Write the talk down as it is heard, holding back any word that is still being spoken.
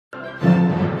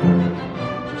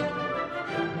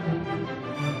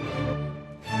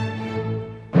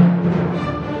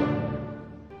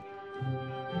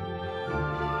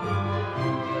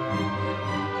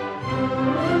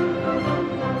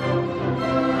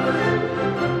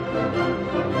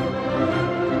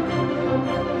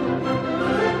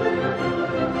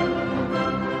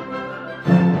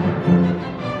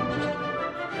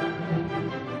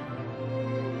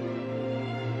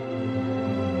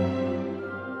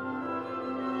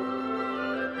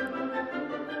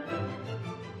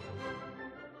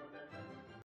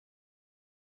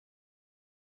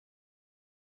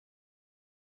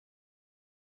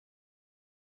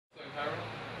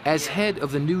As head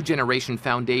of the New Generation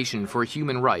Foundation for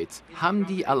Human Rights,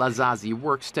 Hamdi Al-Azazi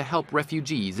works to help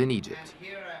refugees in Egypt.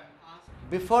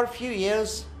 Before a few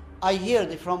years, I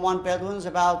heard from one Bedouin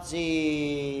about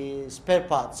the spare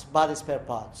parts, body spare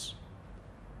parts.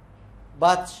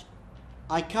 But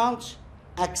I can't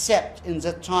accept in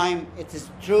the time it is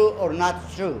true or not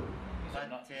true.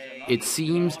 It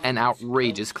seems an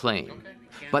outrageous claim,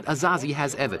 but Azazi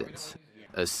has evidence.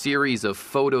 A series of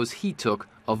photos he took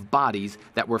of bodies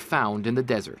that were found in the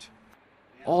desert.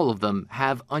 All of them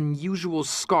have unusual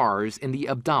scars in the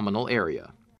abdominal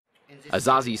area.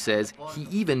 Azazi says he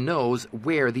even knows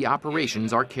where the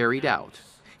operations are carried out.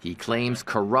 He claims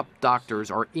corrupt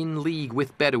doctors are in league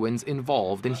with Bedouins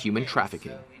involved in human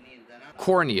trafficking.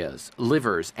 Corneas,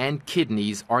 livers, and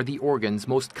kidneys are the organs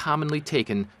most commonly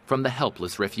taken from the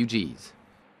helpless refugees.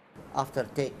 After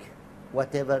take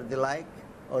whatever they like,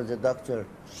 or the doctor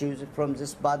chooses from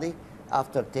this body,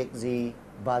 after take the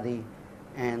body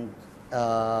and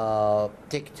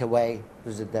take it away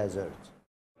to the desert.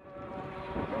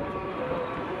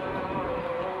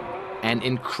 An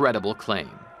incredible claim.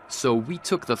 So we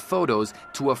took the photos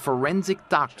to a forensic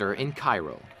doctor in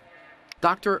Cairo.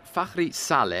 Dr. Fakhri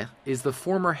Saleh is the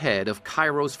former head of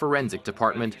Cairo's forensic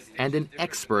department and an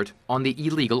expert on the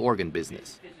illegal organ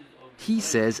business. He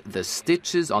says the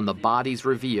stitches on the bodies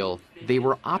reveal they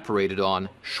were operated on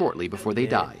shortly before they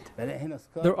died.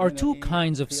 There are two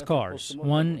kinds of scars.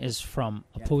 One is from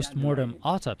a post-mortem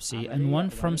autopsy and one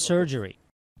from surgery.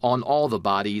 On all the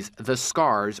bodies, the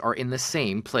scars are in the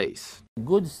same place.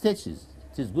 Good stitches.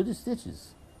 It is good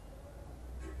stitches.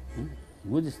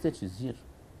 Good stitches here.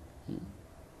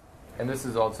 And this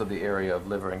is also the area of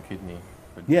liver and kidney?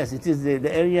 Yes, it is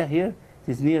the area here.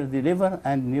 It is near the liver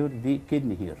and near the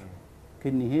kidney here.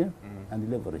 Kidney here and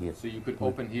the liver here. So you could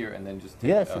open here and then just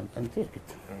take it out? Yes, and take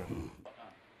it.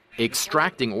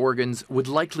 Extracting organs would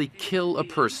likely kill a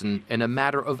person in a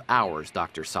matter of hours,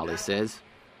 Dr. Saleh says.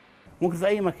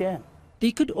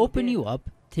 They could open you up,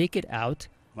 take it out,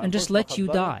 and just let you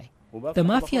die. The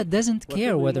mafia doesn't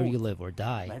care whether you live or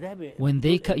die. When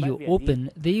they cut you open,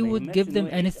 they would give them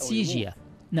anesthesia,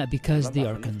 not because they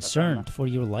are concerned for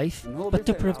your life, but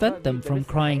to prevent them from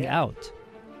crying out.